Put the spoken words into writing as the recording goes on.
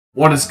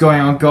What is going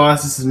on,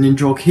 guys? This is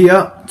Ninja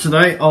here.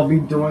 Today I'll be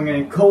doing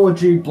a COD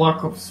BO3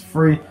 Black Ops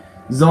 3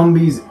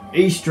 Zombies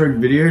Easter egg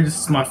video. This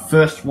is my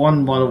first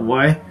one, by the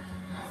way.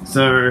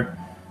 So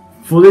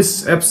for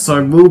this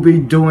episode we'll be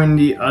doing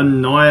the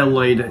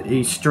Annihilator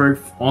Easter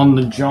egg on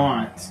the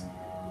Giant,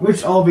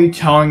 which I'll be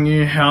telling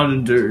you how to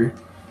do.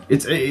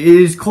 It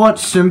is quite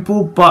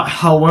simple, but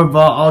however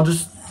I'll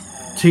just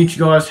teach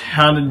you guys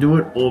how to do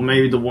it, or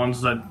maybe the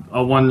ones that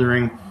are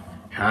wondering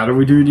how do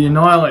we do the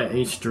Annihilator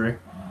Easter egg.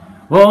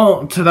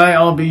 Well, today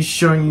I'll be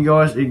showing you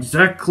guys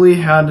exactly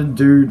how to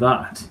do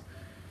that.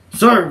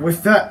 So,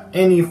 without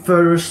any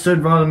further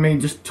said, rather than me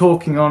just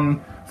talking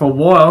on for a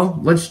while,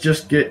 let's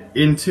just get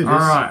into this.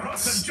 Alright,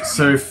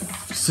 so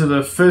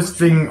the first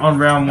thing on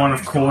round 1,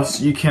 of course,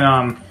 you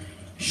can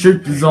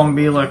shoot the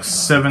zombie like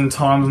 7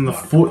 times on the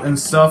foot and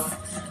stuff.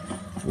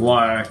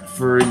 Like,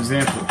 for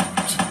example,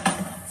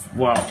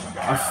 well,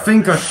 I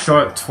think I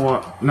shot it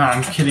twice. No,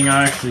 I'm kidding,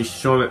 I actually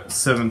shot it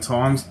 7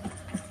 times.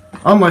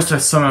 I almost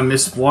had some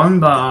missed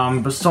one, but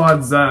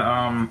besides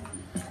that,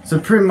 so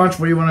pretty much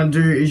what you want to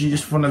do is you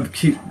just want to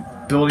keep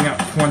building up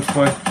points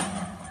by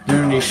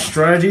doing these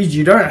strategies.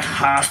 You don't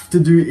have to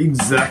do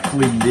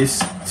exactly this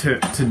to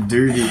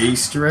do the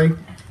Easter egg.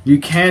 You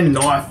can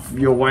knife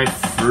your way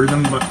through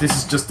them, but this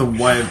is just a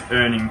way of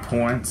earning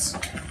points.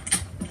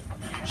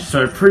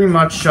 So pretty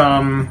much,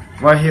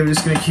 right here we're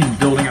just going to keep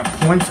building up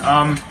points.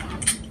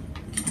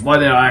 Why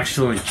did I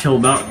actually kill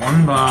that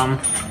one? But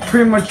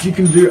pretty much you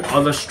can do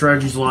other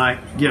strategies like,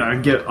 you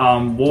know, get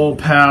wall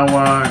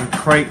power and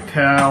crate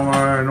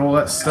power and all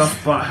that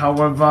stuff. But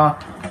however,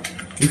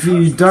 if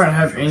you don't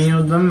have any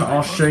of them,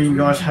 I'll show you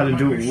guys how to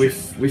do it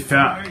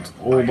without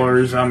all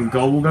those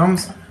gobble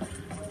gums.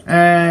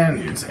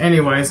 And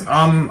anyways,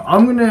 I'm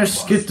gonna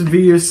skip the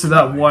video so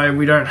that way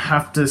we don't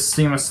have to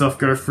see myself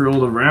go through all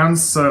the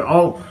rounds. So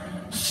I'll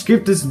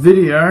skip this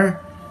video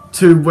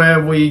to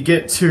where we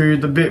get to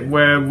the bit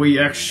where we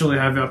actually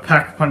have our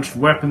pack-punch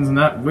weapons and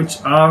that,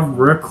 which are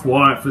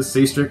required for this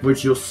Easter egg,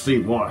 which you'll see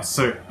why.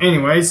 So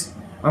anyways,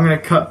 I'm going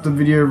to cut the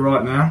video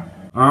right now.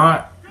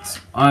 Alright,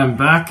 I am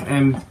back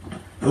and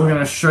we're going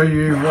to show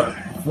you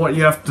what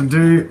you have to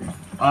do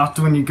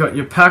after when you got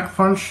your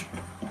pack-punch.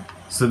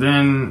 So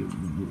then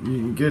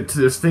you get to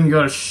this thing, you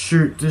got to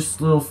shoot this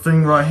little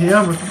thing right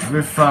here with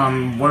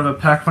whatever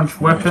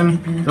pack-punch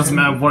weapon. Doesn't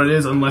matter what it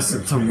is unless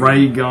it's a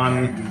ray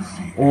gun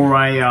or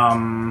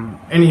a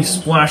any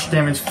splash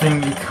damage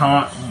thing you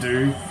can't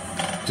do,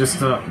 just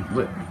to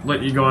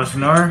let you guys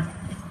know.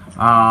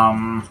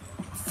 I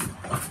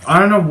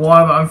don't know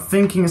why, but I'm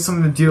thinking it's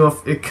something to deal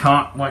with it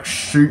can't like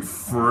shoot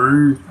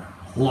through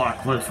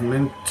like what it's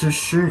meant to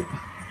shoot,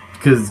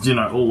 because you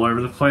know, all over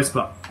the place,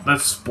 but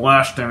that's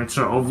splash damage,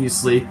 so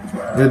obviously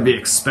it'd be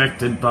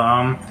expected.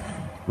 But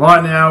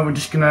right now we're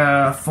just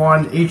gonna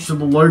find each of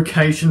the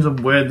locations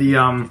of where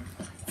the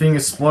thing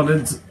is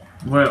spotted,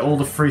 where all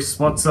the 3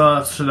 spots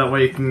are, so that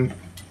way you can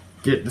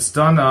get this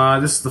done.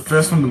 This is the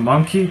first one, the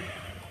monkey.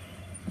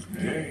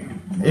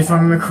 If I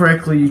remember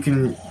correctly, you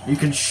can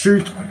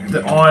shoot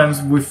the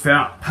items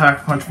without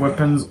pack-punch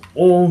weapons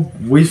or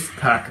with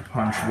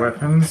pack-punch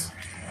weapons,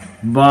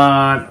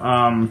 but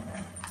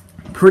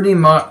pretty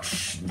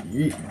much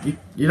you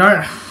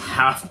don't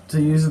have to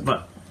use it,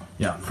 but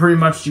yeah, pretty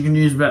much you can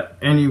use about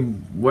any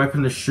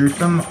weapon to shoot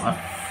them. I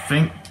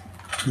think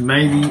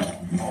maybe,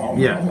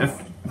 yeah,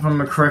 if I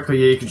remember correctly,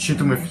 yeah, you can shoot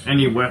them with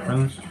any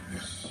weapon.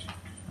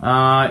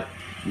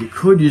 You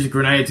could use a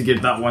grenade to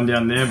get that one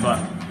down there,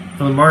 but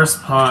for the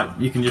most part,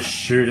 you can just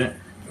shoot it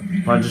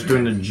by just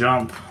doing the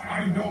jump,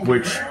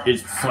 which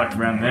is like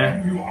around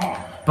there.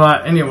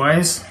 But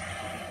anyways,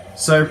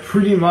 so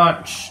pretty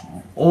much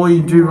all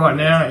you do right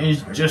now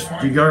is just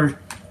you go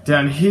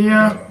down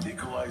here,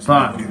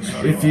 but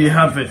if you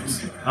have it,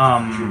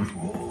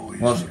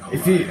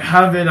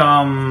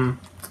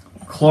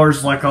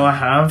 closed like I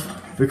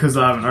have, because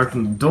I haven't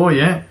opened the door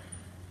yet,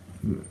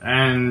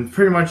 and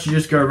pretty much you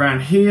just go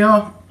around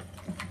here,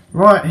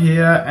 right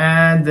here,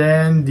 and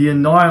then the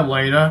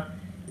Annihilator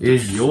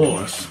is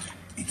yours.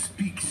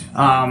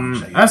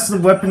 As the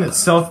weapon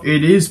itself,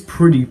 it is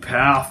pretty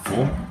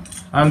powerful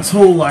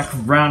until like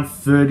round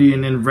 30,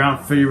 and then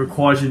round 30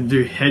 requires you to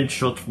do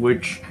headshots,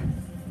 which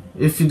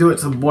if you do it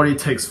to the body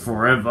takes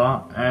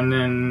forever. And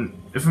then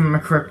if I'm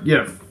correct,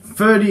 yeah,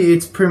 30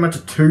 it's pretty much a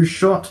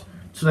 2-shot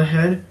to the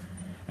head.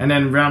 And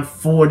then round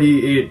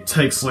 40, it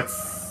takes like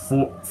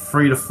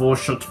 3 to 4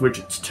 shots, which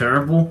it's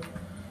terrible.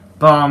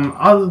 But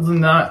other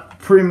than that,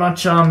 pretty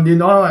much the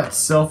Annihilator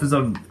itself is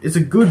a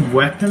good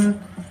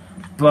weapon,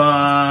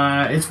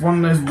 but it's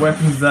one of those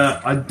weapons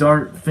that I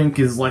don't think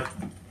is like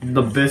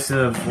the best out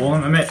of all.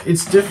 I mean,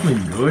 it's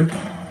definitely good.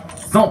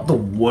 It's not the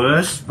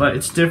worst, but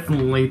it's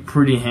definitely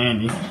pretty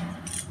handy.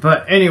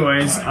 But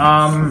anyways,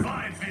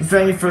 with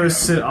any further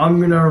said, I'm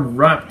gonna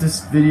wrap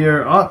this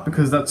video up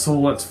because that's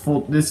all that's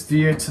for this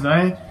video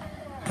today.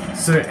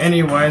 So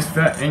anyways,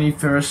 without any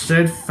further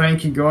said,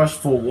 thank you guys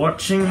for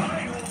watching.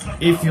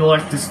 If you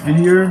like this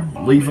video,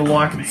 leave a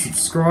like and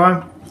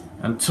subscribe.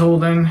 Until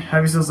then,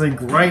 have yourselves a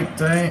great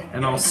day,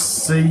 and I'll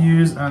see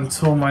you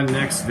until my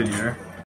next video.